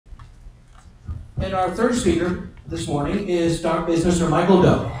And our third speaker this morning is Mr. Michael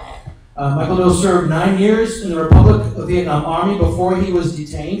Do. Michael Do served 9 years in the Republic of Vietnam Army before he was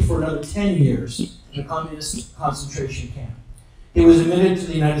detained for another 10 years in a communist concentration camp. He was admitted to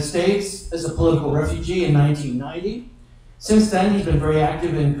the United States as a political refugee in 1990. Since then, he's been very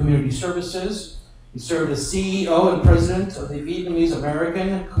active in community services. He served as CEO and president of the Vietnamese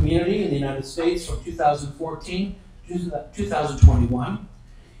American community in the United States from 2014 to 2021.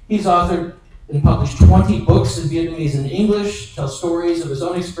 He's authored and published 20 books in Vietnamese and English, tells stories of his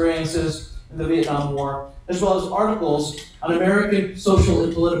own experiences in the Vietnam War, as well as articles on American social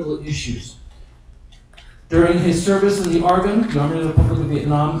and political issues. During his service in the Irving, the Army of the Republic of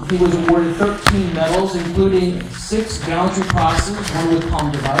Vietnam, he was awarded 13 medals, including 6 Gallantry Crosses, 1 with Palm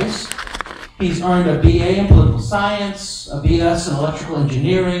Device. He's earned a BA in Political Science, a BS in Electrical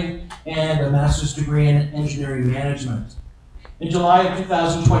Engineering, and a Master's degree in Engineering Management. In July of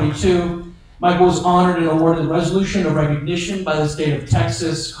 2022, Michael was honored and awarded the Resolution of Recognition by the state of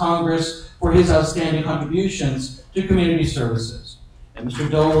Texas Congress for his outstanding contributions to community services. And Mr.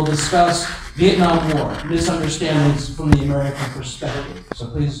 Do will discuss Vietnam War, misunderstandings from the American perspective. So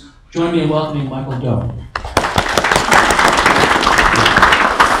please join me in welcoming Michael Do.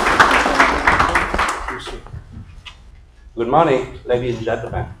 Good morning, ladies and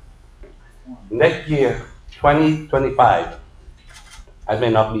gentlemen. Next year, 2025, I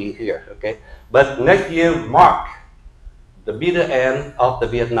may not be here, okay? But next year mark the bitter end of the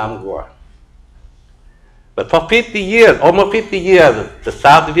Vietnam War. But for 50 years, almost 50 years, the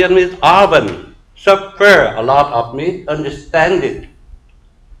South Vietnamese Army suffered a lot of misunderstanding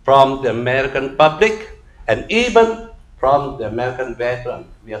from the American public and even from the American veteran,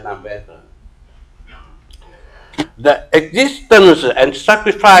 Vietnam veteran. The existence and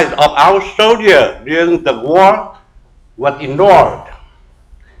sacrifice of our soldiers during the war was ignored.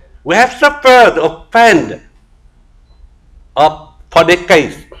 We have suffered offense for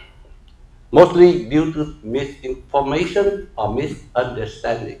decades, mostly due to misinformation or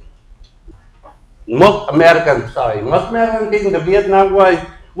misunderstanding. Most Americans think the Vietnam War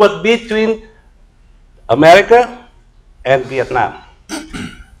was between America and Vietnam,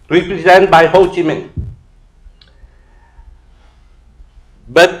 represented by Ho Chi Minh.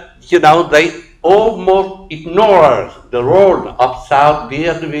 But, they almost ignore the role of South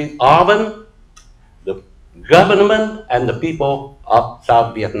Vietnamese Army, the government, and the people of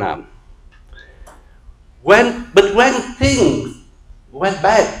South Vietnam. But when things went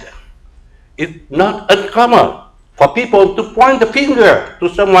bad, it's not uncommon for people to point the finger to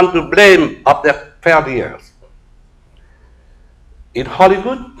someone to blame of their failures. In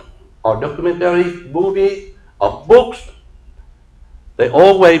Hollywood, or documentary, movie, or books, they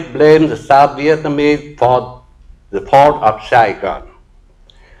always blame the South Vietnamese for the fall of Saigon.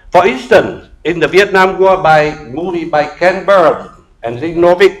 For instance, in the Vietnam War movie by Ken Burns and Rick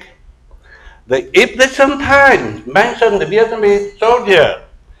Novick, if they sometimes mention the Vietnamese soldier,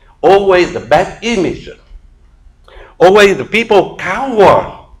 always the bad image, always the people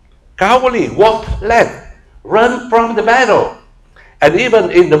cowardly, walk left, run from the battle. And even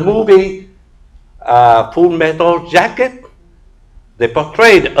in the movie Full Metal Jacket, they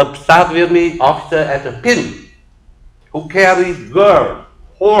portrayed a South Vietnamese officer as a pimp who carries girl,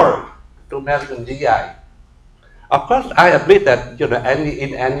 whore to American GI. Of course, I admit that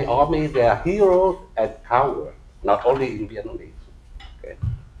in any army there are heroes and cowards, not only in Vietnamese. Okay.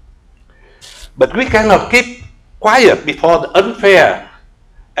 But we cannot keep quiet before the unfair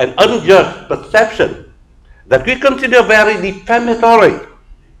and unjust perception that we consider very defamatory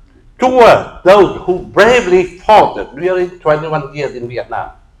toward those who bravely fought during 21 years in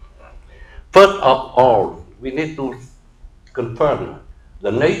Vietnam. First of all, we need to confirm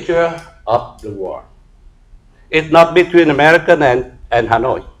the nature of the war. It's not between America and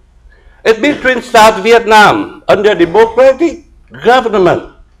Hanoi. It's between South Vietnam under democratic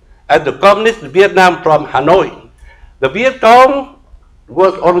government and the communist Vietnam from Hanoi. The Viet Cong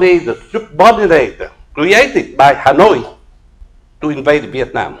was only the subordinate created by Hanoi to invade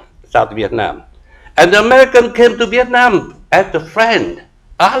Vietnam. South Vietnam. And the Americans came to Vietnam as a friend,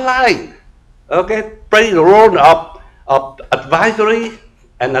 ally, okay, playing the role of advisory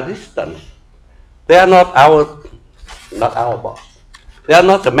and assistance. They are not our boss. They are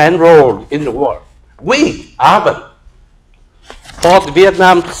not the main role in the war. We, Arvin, fought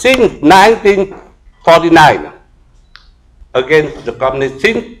Vietnam since 1949 against the communists,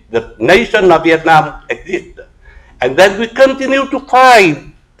 since the nation of Vietnam existed. And then we continue to fight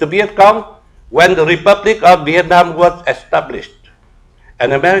the Viet Cong when the Republic of Vietnam was established.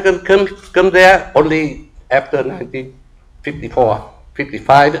 And Americans come there only after 1954,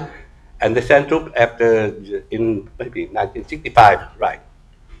 55, and they sent troops after in maybe 1965, right?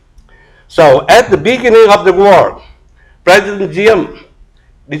 So at the beginning of the war, President Jim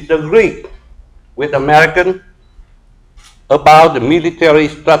disagreed with American about the military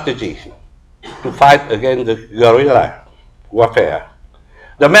strategy to fight against the guerrilla warfare.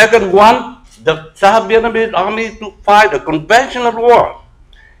 The Americans want the South Vietnamese army to fight a conventional war.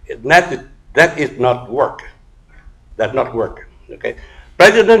 That is not work. That's not work. Okay.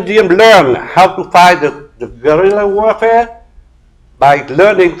 President Diem learned how to fight the guerrilla warfare by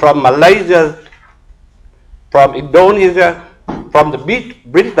learning from Malaysia, from Indonesia, from the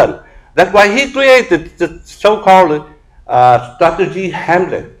Britain. That's why he created the so-called strategy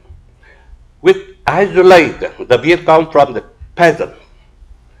Hamlet, which isolate the Viet Cong from the peasant.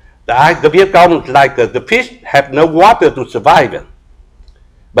 The Viet Cong, like the fish, have no water to survive.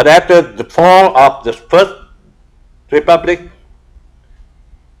 But after the fall of the First Republic,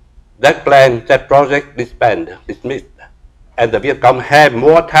 that plan, that project dismissed, and the Viet Cong have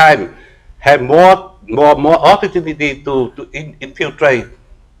more time, have more opportunity to infiltrate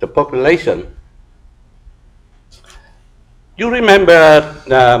the population. You remember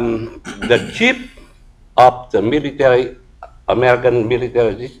the chief of the military, American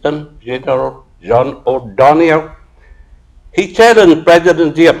military resistance, General John O'Donnell. He challenged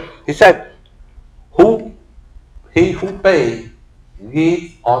President Diem. He said, he who pays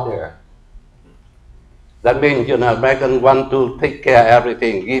give order. That means, Americans want to take care of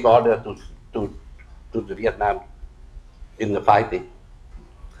everything, give order to the Vietnam in the fighting.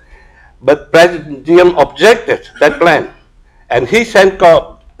 But President Diem objected that plan, and he sent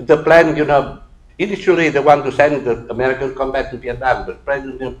the plan, initially they want to send the American combat to Vietnam, but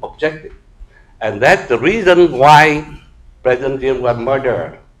President Diem objected. And that's the reason why President Diem was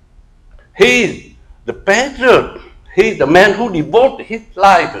murdered. He's the patriot. He's the man who devoted his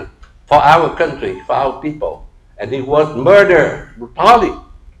life for our country, for our people. And he was murdered brutally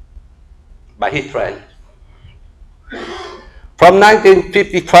by his friends. From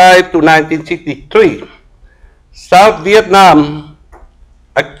 1955 to 1963, South Vietnam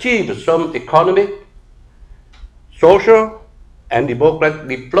achieved some economic, social, and democratic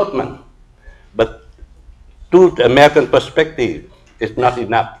development. But to the American perspective, it's not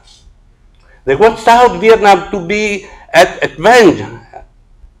enough. They want South Vietnam to be advanced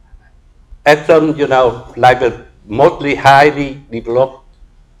at some, like a mostly highly developed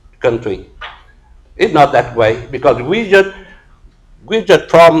country. It's not that way, because we just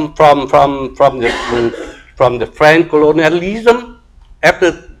from the French colonialism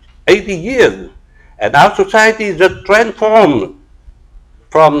after 80 years, and our society just transformed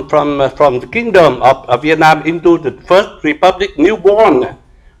from the kingdom of Vietnam into the First Republic newborn.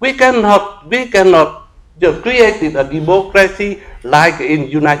 We cannot just create a democracy like in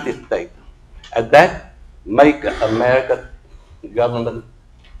United States, and that make American government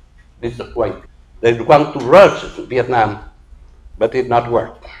disappointed. They want to rush Vietnam, but it not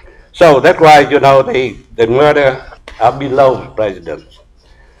work. So that's why they murder our beloved president.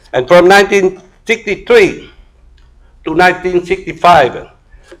 And from 1963 to 1965,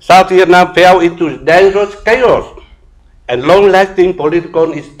 South Vietnam fell into dangerous chaos and long-lasting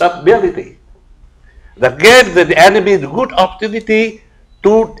political instability that gave the enemy the good opportunity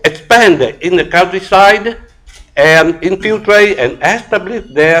to expand in the countryside and infiltrate and establish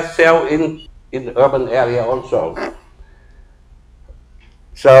themselves in the urban area also.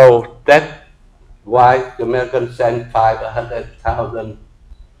 So that's why the Americans sent 500,000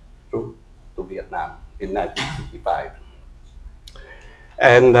 troops to Vietnam in 1965.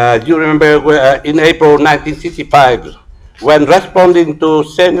 And you remember in April 1965, when responding to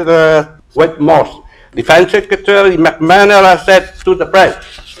Senator Wetmore's Defense Secretary McNamara said to the press,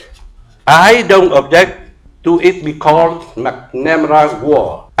 "I don't object to it be called McNamara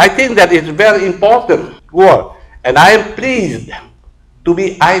War. I think that it's a very important war, and I am pleased to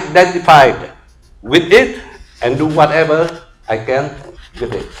be identified with it and do whatever I can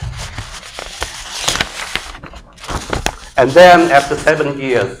with it." And then after 7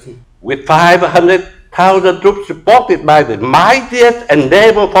 years, with 500,000 troops supported by the mightiest and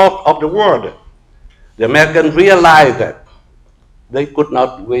naval force of the world, the Americans realized that they could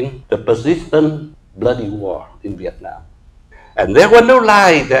not win the persistent bloody war in Vietnam. And there was no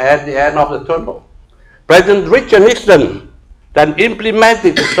light at the end of the tunnel. President Richard Nixon then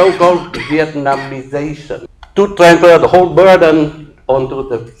implemented the so-called Vietnamization to transfer the whole burden onto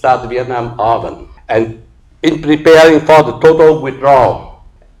the South Vietnam Army. And in preparing for the total withdrawal,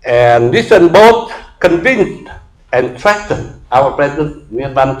 and Nixon both convinced and threatened our President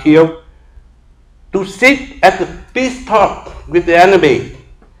Nguyen Van Thieu to sit at the peace talk with the enemy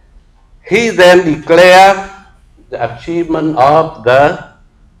He then declared the achievement of the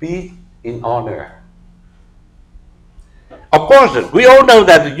peace in honor. Of course, we all know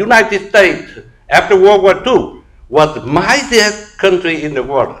that the United States, after World War II, was the mightiest country in the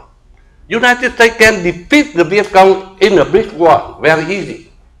world. United States can defeat the Viet Cong in a brief war very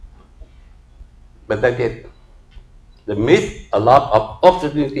easy. But they did. They missed a lot of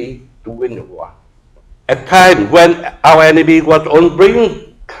opportunity to win the war. At times when our enemy was on brink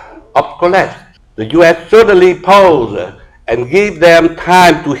of collapse, the U.S. certainly paused and gave them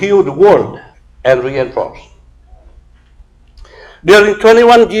time to heal the world and reinforce. During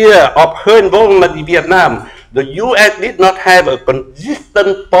 21 years of her involvement in Vietnam, the U.S. did not have a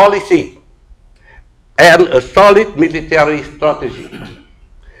consistent policy and a solid military strategy.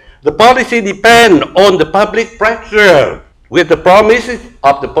 The policy depends on the public pressure with the promises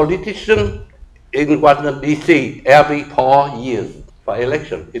of the politicians in Washington, D.C. every 4 years for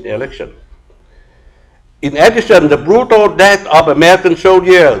election. In addition, the brutal death of American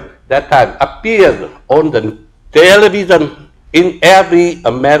soldiers that time appeared on the television in every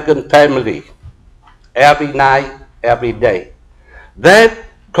American family, every night, every day. That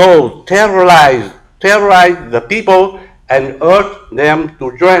cause terrorized the people and urged them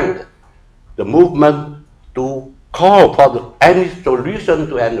to join the movement to call for any solution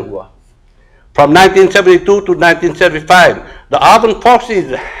to end the war. From 1972 to 1975, the armed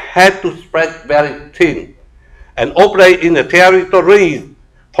forces had to spread very thin and operate in the territories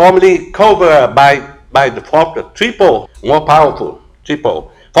formerly covered by the force triple, more powerful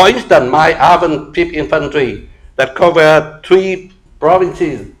triple. For instance, my Arvin 5th Infantry that covered 3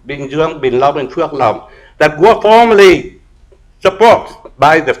 provinces, Bình Dương, Bình Long, and Phước Long, that were formerly supported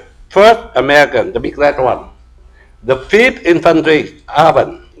by the 1st American, the big red one. The 5th Infantry,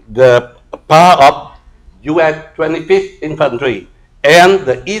 Arvin, the part of U.S. 25th Infantry, and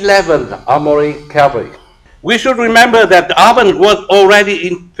the 11th Armory Cavalry. We should remember that the Arvin was already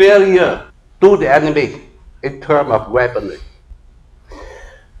inferior to the enemy in terms of weaponry.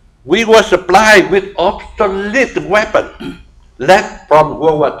 We were supplied with obsolete weapons left from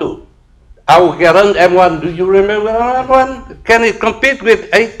World War II. Our Garand M1, do you remember that one? Can it compete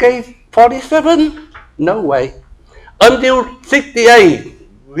with AK-47? No way. Until 68,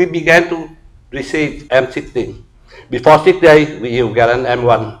 we began to receive M16. Before 68, we used Garand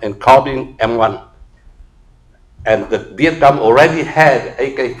M1 and Corbin M1. And the Viet Cong already had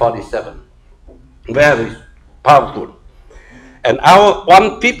AK-47, very powerful. And our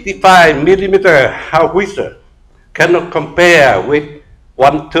 155 millimeter howitzer cannot compare with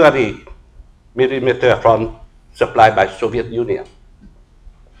 130 millimeter from supplied by Soviet Union.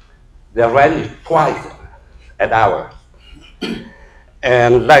 Their range is twice an hour.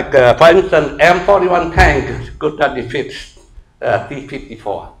 And like, for instance, M41 tank could not defeat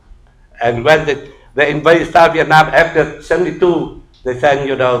T-54. And when they invaded South Vietnam after 72, they sent,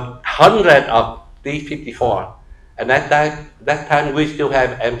 hundreds of T-54. And that time we still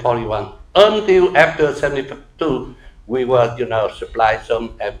have M41. Until after 72, we were, supplied some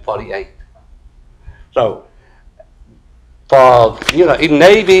M48. So, for, in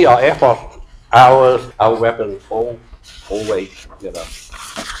Navy or Air Force, our weapons always,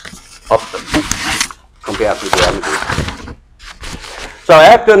 up compared to the enemy. So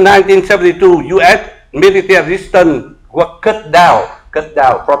after 1972, U.S. military resistance was cut down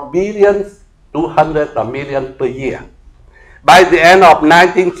from billions to hundreds of millions per year. By the end of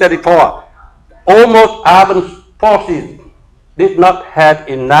 1974, almost armed forces did not have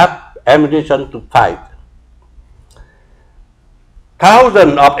enough ammunition to fight.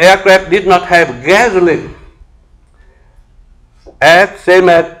 Thousands of aircraft did not have gasoline, same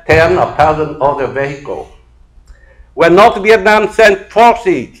as tens of thousands of other vehicles. When North Vietnam sent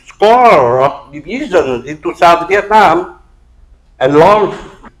forces, scores of divisions into South Vietnam and launched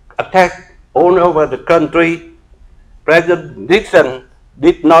attacks all over the country, President Nixon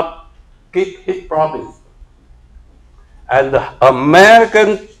did not keep his promise. And the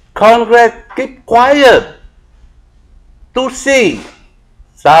American Congress kept quiet to see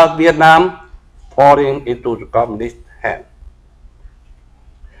South Vietnam falling into the communist hands.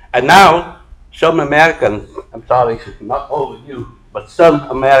 And now, some Americans, I'm sorry, not all of you, but some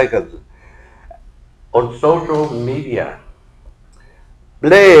Americans on social media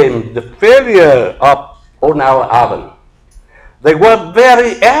blame the failure on our Arvin. They were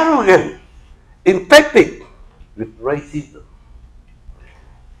very arrogant, infected with racism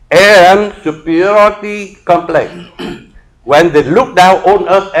and superiority complex when they look down on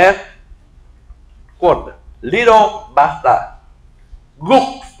us as, quote, little bastard,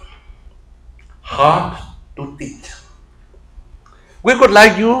 gooks, hard to teach. We would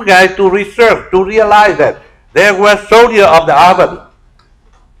like you guys to research, to realize that there were soldiers of the Arvin,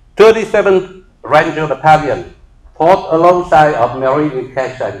 37th Ranger Battalion, fought alongside of Marine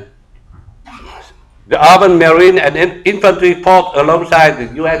Incasion. The Arvin Marine and Infantry fought alongside the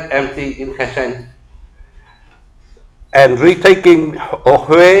USMC Incasion and retaking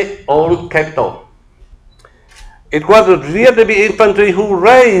Hue own capital. It was the Vietnamese infantry who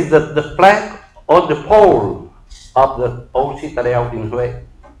raised the flag on the pole of the old citadel in Hue.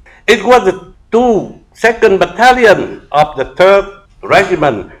 It was the 2nd Battalion of the 3rd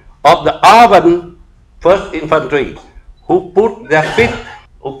Regiment of the Arvin 1st Infantry who put their feet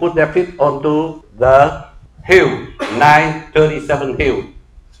onto the hill, 937 hill,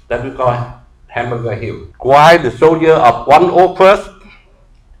 that we call Hamburger Hill. While the soldiers of 101st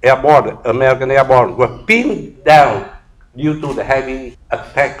Airborne, American Airborne, were pinned down due to the heavy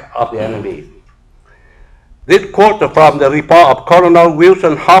attack of the enemy. This quote from the report of Colonel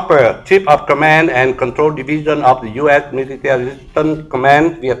Wilson Harper, Chief of Command and Control Division of the U.S. Military Resistance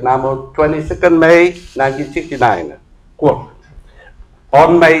Command, Vietnam, 22nd May 1969. Quote,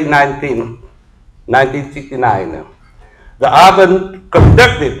 on May 19, 1969, the Arvin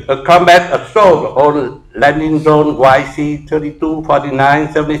conducted a combat assault on landing zone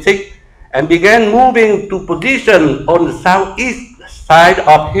YC-3249-76 and began moving to position on the southeast side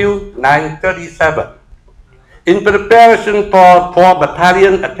of Hill 937. In preparation for 4th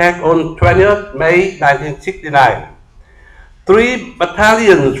Battalion attack on 20th May 1969, 3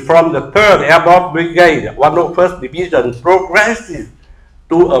 battalions from the 3rd Airborne Brigade, 101st Division, progressed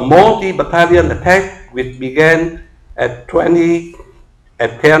to a multi-battalion attack which began at 10:30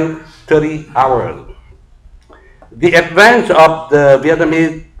 hours. The advance of the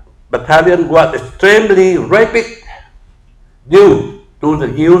Vietnamese battalion was extremely rapid due to the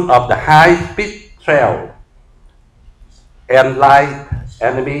use of the high-speed trail and light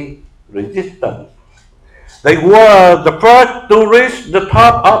enemy resistance. They were the first to reach the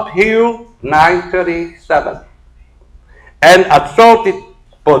top of Hill 937 and assaulted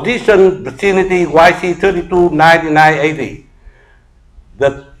position vicinity YC-3299-80.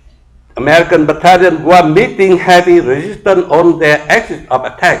 The American battalion were meeting heavy resistance on their axis of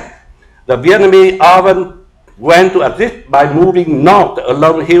attack. The Vietnamese Arvin went to assist by moving north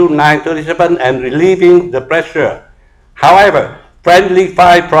along Hill 937 and relieving the pressure. However, friendly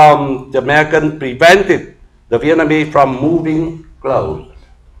fire from the Americans prevented the Vietnamese from moving close.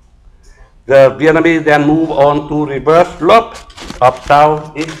 The Vietnamese then moved on to reverse slope of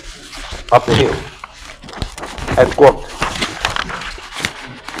southeast of the hill. End quote.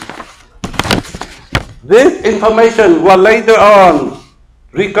 This information was later on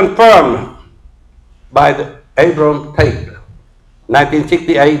reconfirmed by the Abrams tape,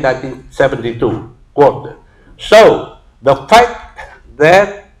 1968-1972. Quote, so the fact are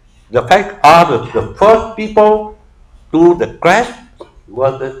that the first people to the crash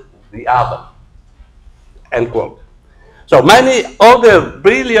was the Arvin. End quote. So many other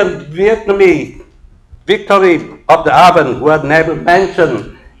brilliant Vietnamese victories of the Arvin were never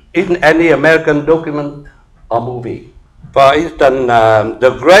mentioned in any American document or movie. For instance,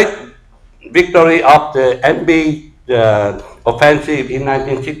 the great victory of the enemy offensive in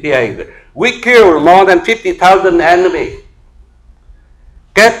 1968. We killed more than 50,000 enemies,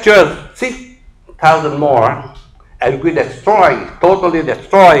 captured 6,000 more, and we totally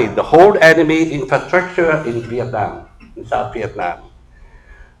destroyed the whole enemy infrastructure in Vietnam, in South Vietnam.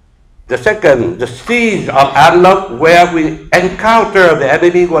 The second, the siege of An Loc, where we encountered the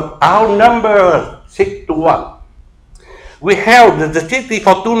enemy was outnumbered 6-1. We held the city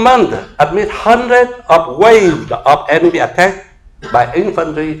for 2 months amid hundreds of waves of enemy attack by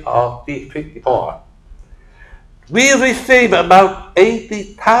infantry of T-54. We received about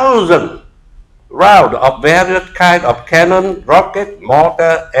 80,000 rounds of various kinds of cannon, rocket,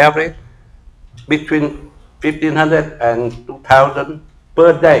 mortar, average between 1,500 and 2,000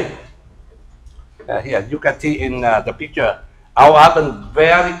 per day. Here you can see in the picture, our Arvin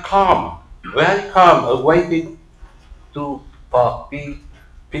very calm, awaiting for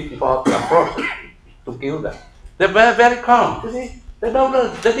P-54 to approach to kill them. They were very calm. You see, they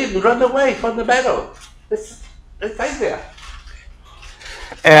didn't run away from the battle. They stayed there.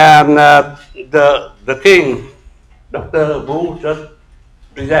 And the thing Dr. Wu just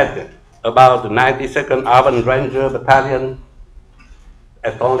presented about the 92nd Arvin Ranger Battalion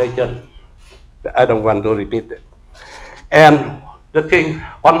as all legend. I don't want to repeat it. And the thing,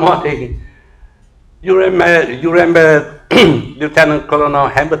 one more thing. You remember Lieutenant Colonel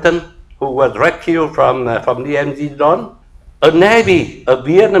Hamilton, who was rescued from the DMZ zone? A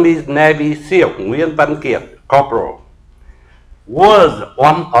Vietnamese Navy SEAL, Nguyen Văn Kiệt, Corporal, was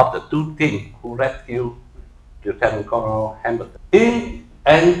one of the two teams who rescued Lieutenant Colonel Hamilton in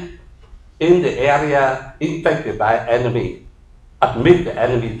the area infected by enemy, amid the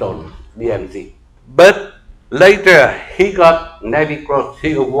enemy zone, DMZ. But later he got Navy Cross,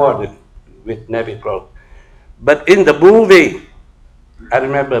 he awarded with Navy Cross. But in the movie, I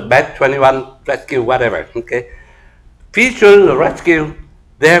remember Bat 21 Rescue, whatever, okay, featuring the rescue,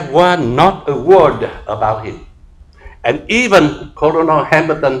 there were not a word about him. And even Colonel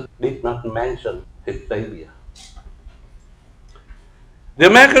Hamilton did not mention his savior. The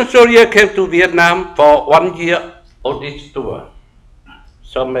American soldier came to Vietnam for 1 year on each tour.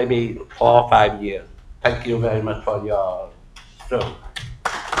 So maybe 4 or 5 years. Thank you very much for your service.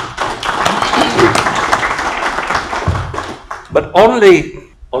 But only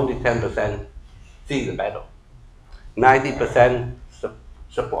 10% see the battle. 90%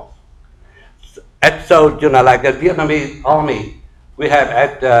 support. And so, you know, like the Vietnamese army, we have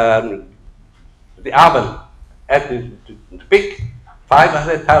at the Irving, at the peak,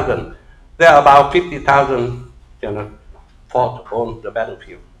 500,000. There are about 50,000, you know, fought on the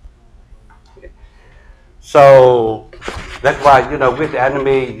battlefield. Okay. So that's why, you know, with the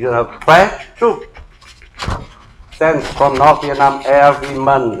enemy, you know, fresh troops sent from North Vietnam every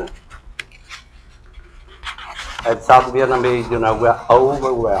month. And South Vietnamese, you know, were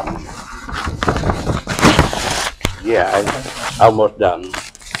overwhelmed. Yeah, I'm almost done.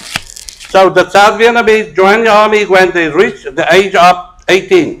 So the South Vietnamese joined the army when they reached the age of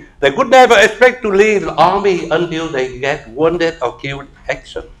 18. They could never expect to leave the army until they get wounded or killed in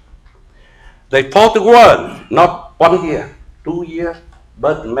action. They fought the war, not 1 year, 2 years,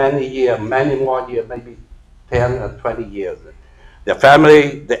 but many years, many more years, maybe 10 or 20 years. The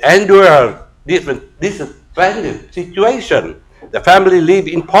family, they endured this situation. The family lived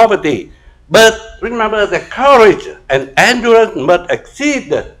in poverty. But remember, the courage and endurance must exceed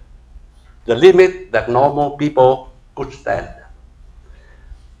the limit that normal people could stand.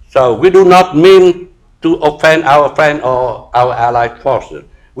 So we do not mean to offend our friend or our allied forces.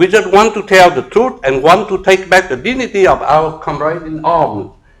 We just want to tell the truth and want to take back the dignity of our comrades in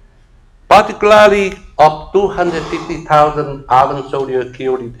arms, particularly of 250,000 armed soldiers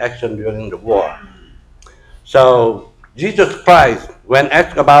killed in action during the war. So Jesus Christ, when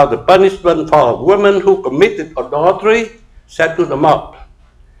asked about the punishment for a woman who committed adultery, said to the mob,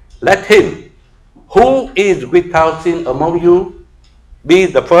 "Let him who is without sin among you be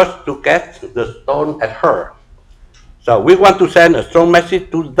the first to cast the stone at her." So we want to send a strong message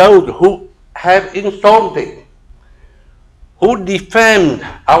to those who have insulted, who defamed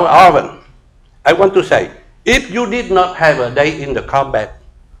our army. I want to say, if you did not have a day in the combat,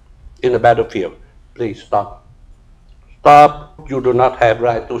 in the battlefield, please stop. Stop. You do not have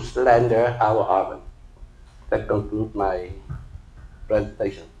right to slander our army. That concludes my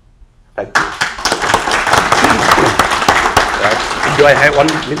presentation. Thank you. Do I have 1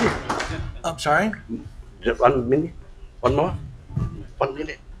 minute? I'm sorry? Just 1 minute? One more? 1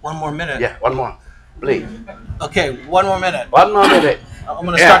 minute? 1 more minute? Yeah, one more. Please. Okay, 1 more minute. 1 more minute. I'm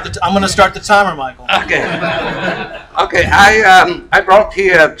gonna start the timer, Michael. Okay. Okay. I brought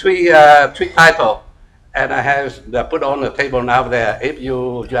here three titles, and I have put on the table now there. If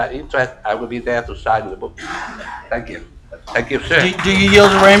you are interested, I will be there to sign the book. Thank you. Thank you, sir. Do you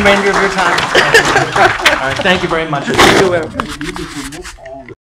yield the remainder of your time? All right. Thank you very much. Thank you.